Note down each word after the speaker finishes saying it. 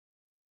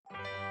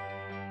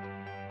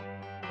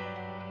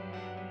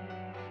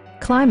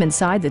climb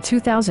inside the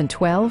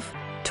 2012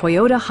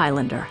 Toyota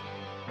Highlander.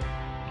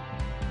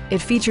 It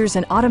features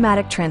an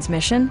automatic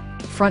transmission,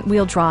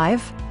 front-wheel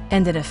drive,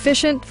 and an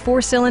efficient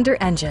 4-cylinder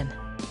engine.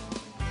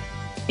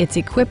 It's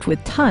equipped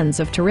with tons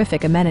of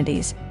terrific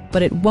amenities,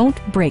 but it won't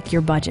break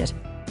your budget,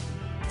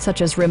 such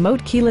as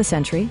remote keyless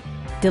entry,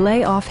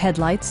 delay-off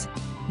headlights,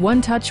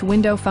 one-touch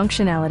window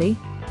functionality,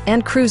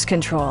 and cruise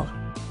control.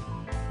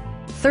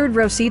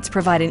 Third-row seats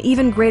provide an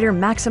even greater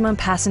maximum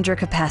passenger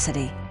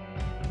capacity.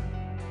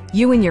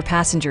 You and your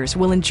passengers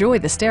will enjoy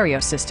the stereo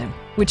system,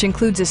 which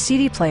includes a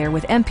CD player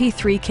with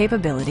MP3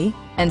 capability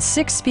and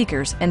 6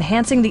 speakers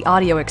enhancing the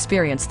audio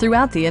experience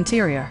throughout the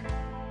interior.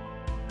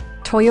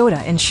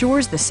 Toyota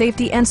ensures the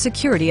safety and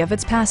security of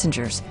its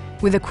passengers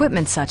with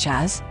equipment such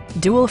as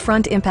dual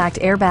front impact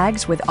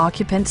airbags with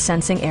occupant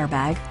sensing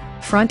airbag,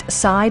 front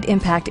side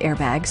impact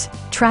airbags,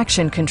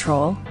 traction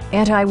control,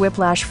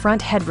 anti-whiplash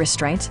front head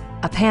restraints,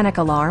 a panic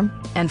alarm,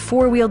 and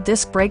 4-wheel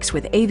disc brakes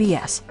with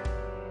ABS.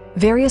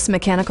 Various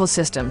mechanical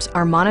systems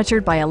are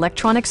monitored by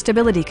electronic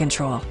stability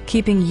control,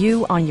 keeping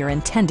you on your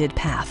intended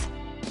path.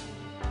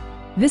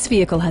 This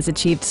vehicle has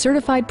achieved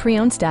certified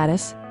pre-owned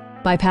status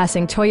by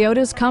passing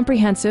Toyota's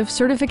comprehensive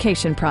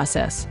certification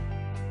process.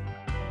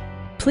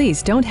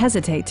 Please don't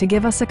hesitate to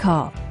give us a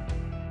call.